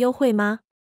特殊优惠吗？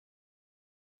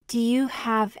 Do you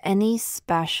have any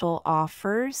special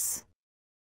offers?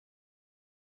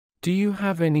 Do you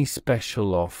have any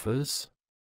special offers?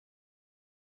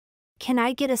 Can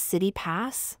I get a city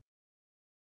pass?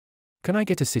 Can I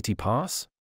get a city pass?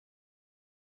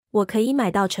 我可以买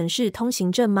到城市通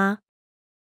行证吗？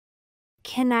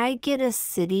 Can I get a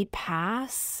city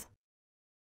pass?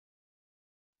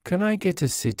 Can I get a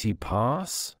city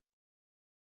pass?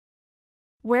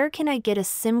 Where can I get a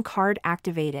SIM card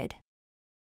activated?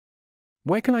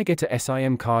 Where can I get a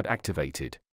SIM card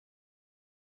activated?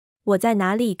 我在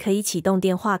哪里可以启动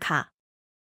电话卡？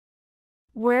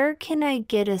 Where can I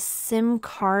get a SIM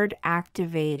card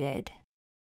activated?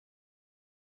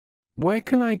 Where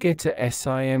can I get a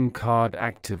SIM card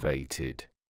activated?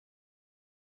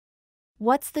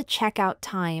 What's the checkout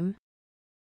time?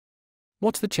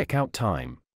 What's the checkout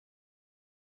time?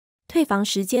 退房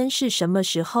时间是什么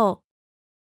时候？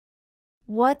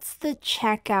 What's the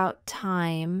checkout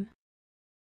time?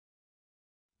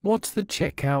 What's the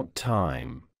checkout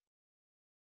time?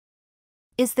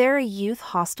 Is there a youth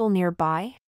hostel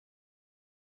nearby?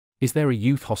 Is there a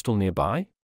youth hostel nearby?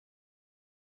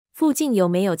 附近有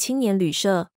没有青年旅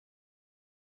社？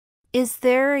 Is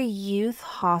there a youth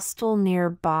hostel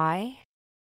nearby?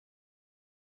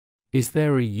 Is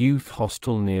there a youth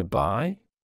hostel nearby?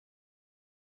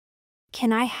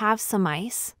 Can I have some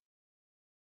ice?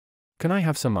 Can I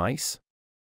have some ice?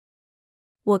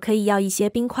 我可以要一些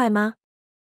冰块吗？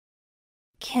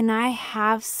 Can I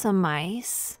have some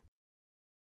ice?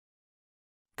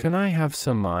 Can I have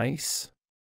some ice?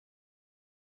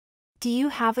 Do you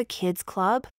have a kids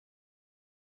club?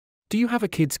 Do you have a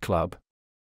kids club?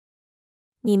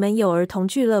 你们有儿童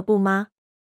俱乐部吗？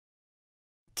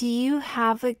 Do you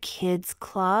have a kids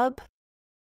club?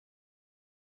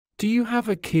 Do you have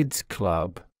a kids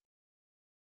club?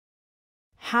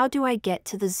 How do I get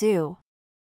to the zoo?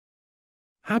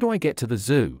 How do I get to the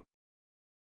zoo?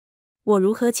 我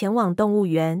如何前往动物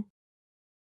园？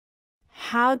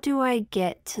 How do I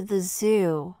get to the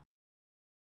zoo?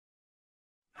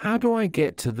 How do I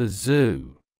get to the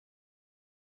zoo?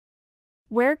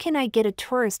 Where can I get a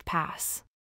tourist pass?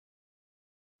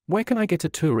 Where can I get a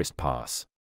tourist pass?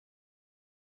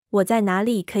 我在哪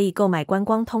里可以购买观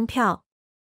光通票？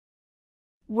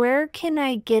 Where can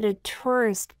I get a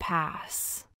tourist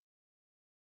pass?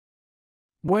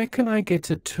 Where can I get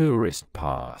a tourist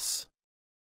pass?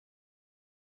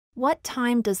 What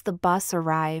time does the bus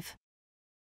arrive?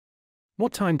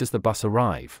 What time does the bus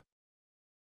arrive?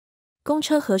 公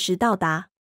车何时到达？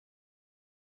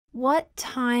 What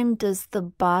time does the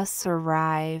bus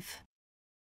arrive?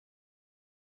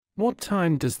 What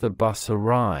time does the bus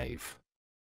arrive?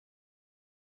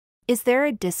 Is there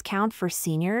a discount for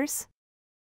seniors?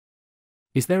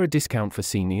 Is there a discount for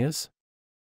seniors?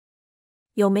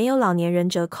 有没有老年人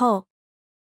折扣？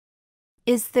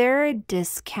 Is there a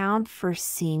discount for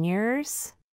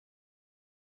seniors?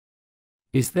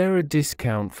 Is there a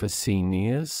discount for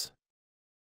seniors?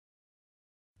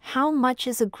 How much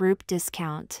is a group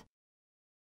discount?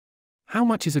 How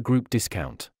much is a group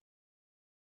discount?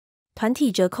 团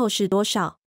体折扣是多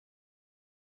少？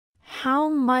 How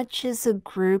much is a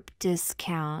group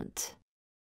discount?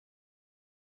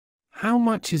 How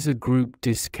much is a group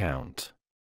discount?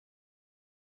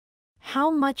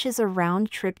 How much is a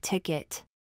round-trip ticket?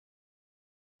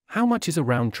 How much is a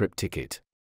round-trip ticket?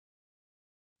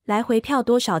 来回票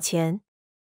多少钱？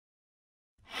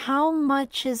 How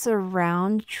much is a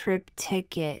round-trip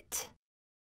ticket?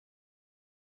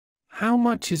 How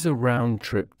much is a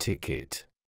round-trip ticket?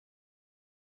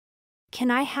 Can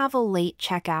I have a late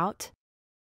checkout?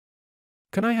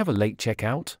 Can I have a late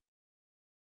checkout?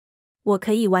 我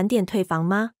可以晚点退房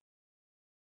吗？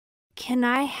 Can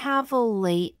I have a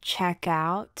late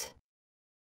checkout?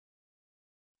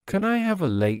 Can I have a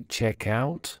late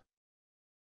checkout?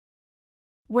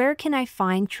 Where can I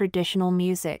find traditional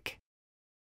music?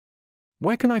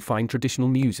 Where can I find traditional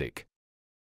music?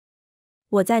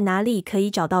 我在哪里可以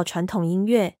找到传统音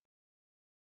乐？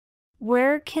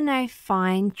 Where can I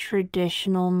find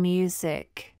traditional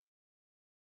music?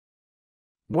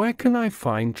 Where can I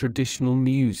find traditional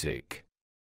music?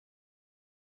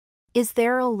 Is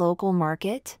there a local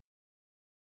market?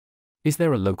 Is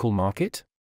there a local market?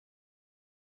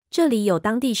 这里有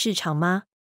当地市场吗？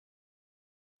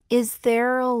 Is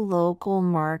there a local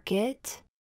market?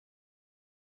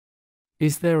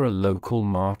 Is there a local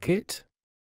market?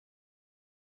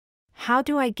 How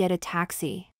do I get a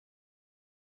taxi?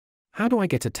 How do I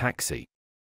get a taxi?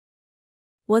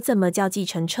 我怎么叫计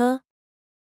程车？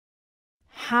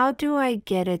 How do I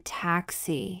get a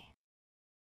taxi?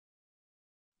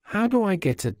 How do I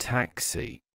get a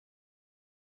taxi?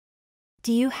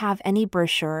 Do you have any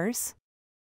brochures?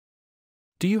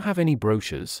 Do you have any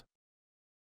brochures?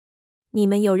 你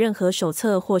们有任何手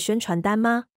册或宣传单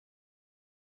吗？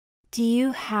 Do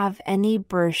you have any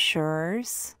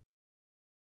brochures?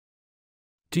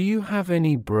 Do you have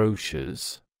any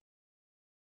brochures?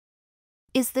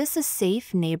 Is this a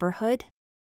safe neighborhood?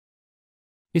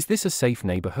 Is this a safe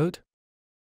neighborhood?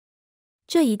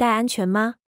 这一带安全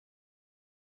吗？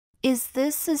 Is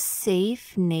this a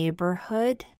safe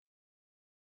neighborhood?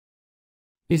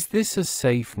 Is this a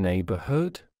safe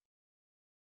neighborhood?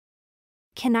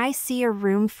 Can I see a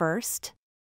room first?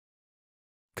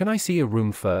 Can I see a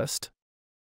room first?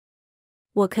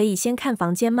 我可以先看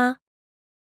房间吗？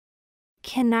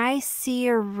 Can I see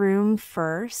a room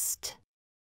first?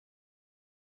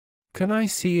 Can I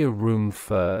see a room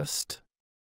first?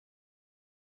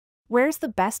 Where's the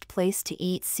best place to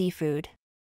eat seafood?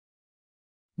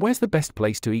 Where's the best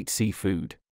place to eat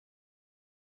seafood?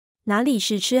 哪里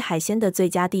是吃海鲜的最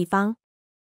佳地方？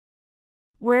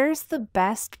 Where's the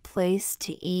best place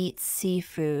to eat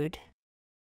seafood?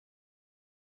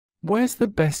 Where's the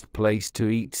best place to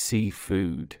eat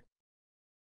seafood?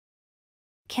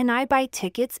 Can I buy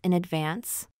tickets in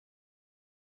advance?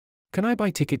 Can I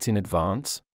buy tickets in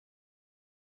advance?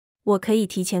 我可以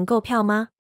提前购票吗？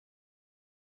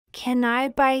 Can I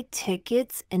buy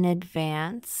tickets in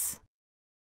advance?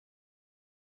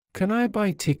 Can I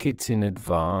buy tickets in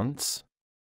advance?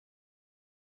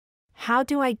 How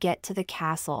do I get to the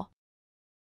castle?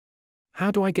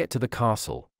 How do I get to the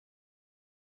castle?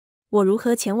 我如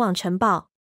何前往城堡？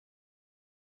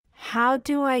 How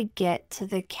do I get to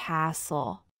the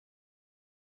castle?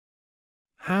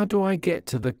 How do I get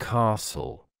to the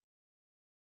castle?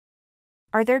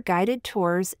 Are there guided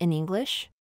tours in English?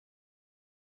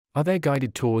 Are there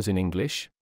guided tours in English?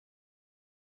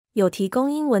 有提供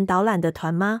英文导览的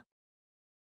团吗？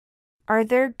 Are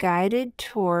there guided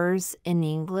tours in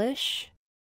English?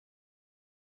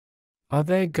 Are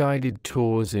there guided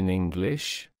tours in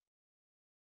English?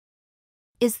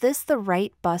 Is this the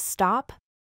right bus stop?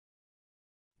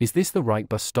 Is this the right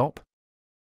bus stop?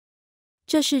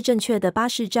 这是正确的巴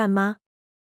士站吗？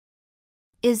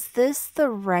 Is this the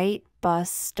right bus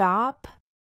stop?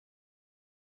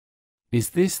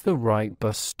 Is this the right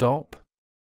bus stop?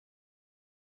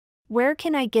 Where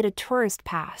can I get a tourist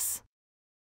pass?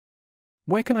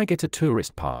 Where can I get a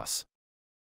tourist pass?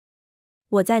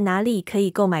 我在哪里可以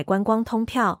购买观光通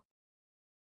票？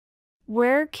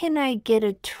 Where can I get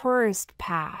a tourist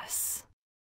pass?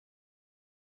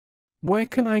 Where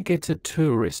can I get a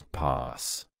tourist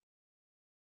pass?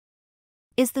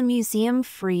 Is the museum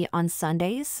free on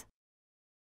Sundays?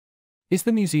 Is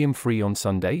the museum free on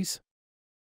Sundays?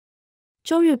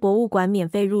 周日博物馆免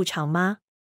费入场吗？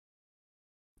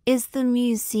 Is the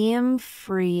museum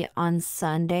free on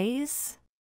Sundays?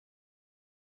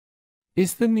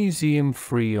 Is the museum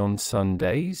free on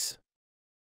Sundays?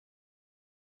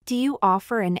 Do you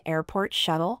offer an airport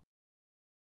shuttle?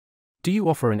 Do you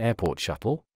offer an airport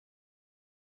shuttle?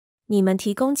 你们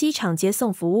提供机场接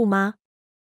送服务吗？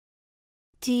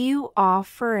 Do you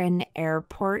offer an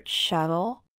airport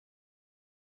shuttle?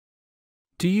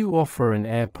 Do you offer an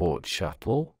airport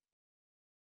shuttle?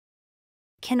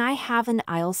 Can I have an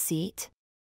aisle seat?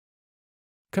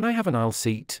 Can I have an aisle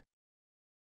seat?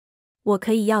 我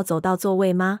可以要走到座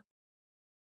位吗？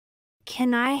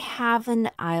 Can I have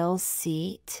an aisle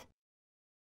seat?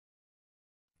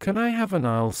 Can I have an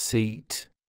aisle seat?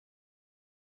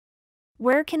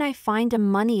 Where can I find a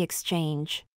money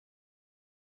exchange?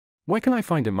 Where can I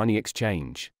find a money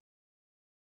exchange?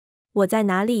 我在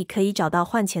哪里可以找到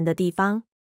换钱的地方？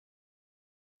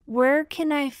 Where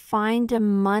can I find a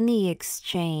money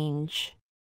exchange?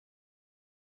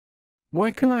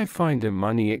 Where can I find a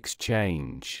money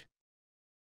exchange?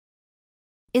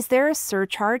 Is there a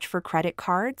surcharge for credit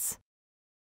cards?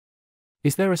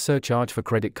 Is there a surcharge for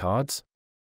credit cards?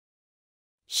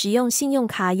 使用信用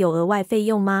卡有额外费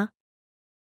用吗？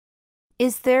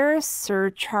 Is there a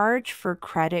surcharge for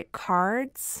credit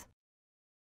cards?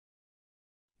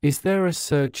 Is there a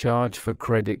surcharge for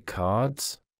credit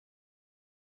cards?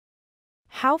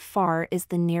 How far is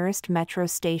the nearest metro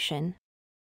station?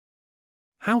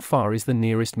 How far is the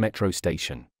nearest metro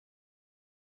station?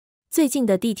 最近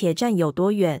的地铁站有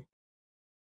多远？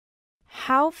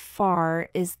 How far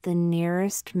is the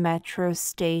nearest metro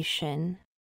station?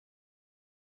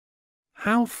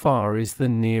 How far is the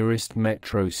nearest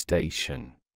metro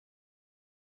station?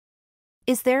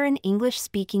 Is there an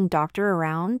English-speaking doctor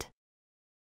around?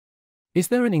 Is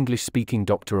there an English-speaking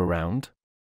doctor around?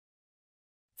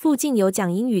 附近有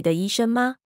讲英语的医生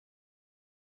吗？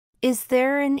 Is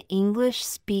there an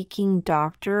English-speaking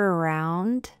doctor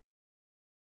around?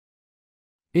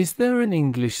 Is there an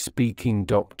English-speaking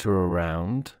doctor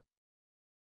around?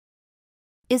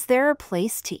 Is there a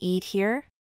place to eat here?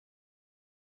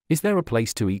 Is there a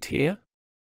place to eat here?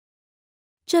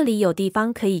 这里有地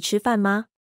方可以吃饭吗？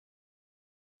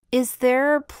 Is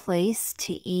there a place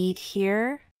to eat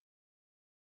here?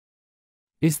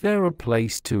 Is there a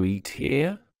place to eat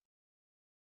here?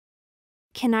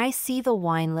 Can I see the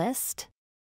wine list?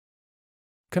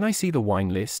 Can I see the wine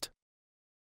list?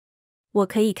 我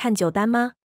可以看酒单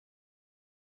吗？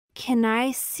 Can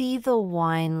I see the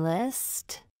wine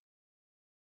list?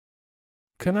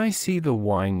 Can I see the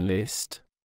wine list?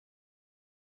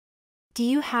 Do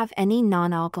you have any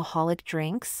non-alcoholic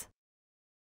drinks?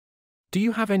 Do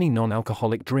you have any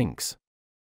non-alcoholic drinks?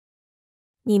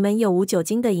 你们有无酒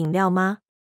精的饮料吗？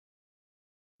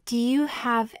 Do you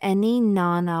have any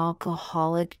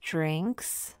non-alcoholic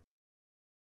drinks?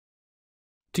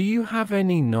 Do you have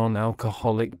any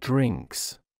non-alcoholic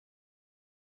drinks?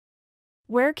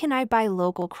 Where can I buy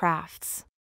local crafts?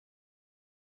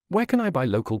 Where can I buy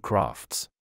local crafts?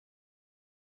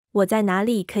 我在哪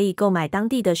里可以购买当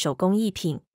地的手工艺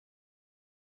品？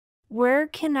 Where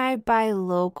can I buy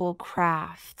local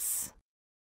crafts?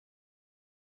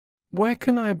 Where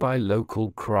can I buy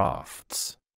local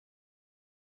crafts?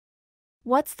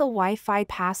 What's the Wi-Fi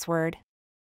password?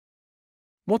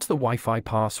 What's the Wi-Fi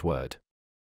password?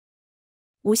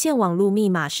 无线网路密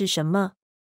码是什么？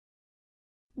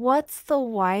 What's the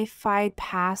Wi-Fi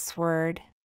password?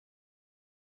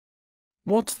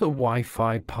 What's the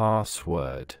Wi-Fi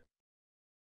password?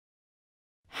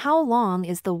 How long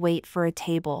is the wait for a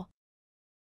table?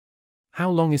 How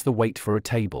long is the wait for a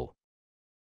table?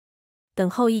 等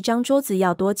候一张桌子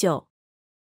要多久？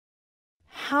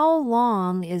 How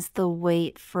long is the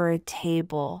wait for a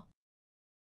table?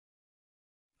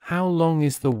 How long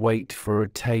is the wait for a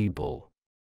table?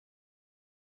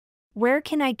 Where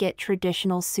can I get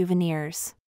traditional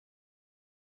souvenirs?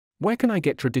 Where can I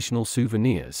get traditional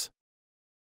souvenirs?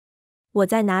 我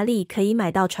在哪里可以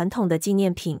买到传统的纪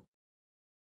念品？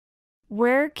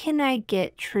 Where can I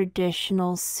get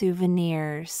traditional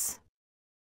souvenirs?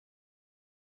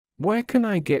 Where can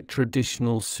I get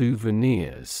traditional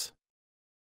souvenirs?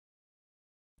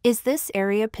 Is this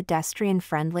area pedestrian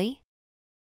friendly?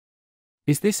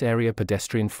 Is this area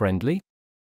pedestrian friendly?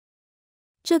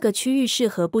 这个区域适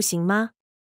合步行吗？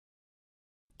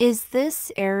 Is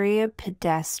this area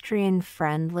pedestrian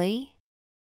friendly?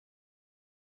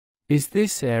 Is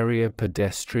this area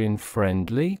pedestrian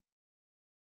friendly?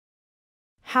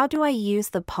 How do I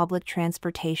use the public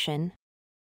transportation?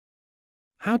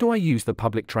 How do I use the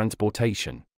public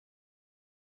transportation?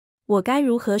 我该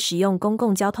如何使用公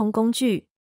共交通工具？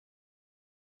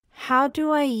 How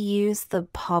do I use the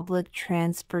public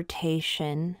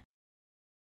transportation?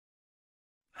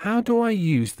 How do I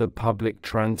use the public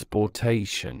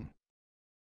transportation?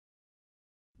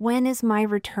 When is my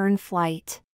return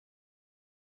flight?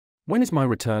 When is my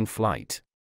return flight?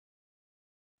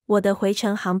 我的回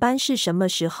程航班是什么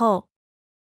时候？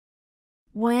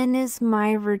 When is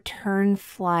my return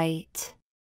flight?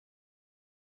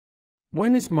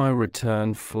 When is my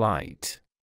return flight?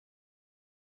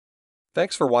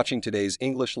 Thanks for watching today's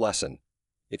English lesson.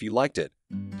 If you liked it,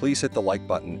 please hit the like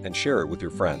button and share it with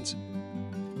your friends.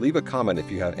 Leave a comment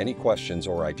if you have any questions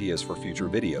or ideas for future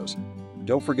videos.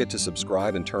 Don't forget to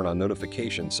subscribe and turn on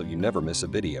notifications so you never miss a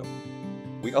video.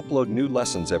 We upload new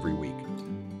lessons every week.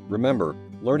 Remember,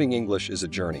 learning English is a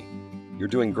journey. You're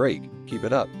doing great, keep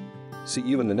it up. See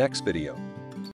you in the next video.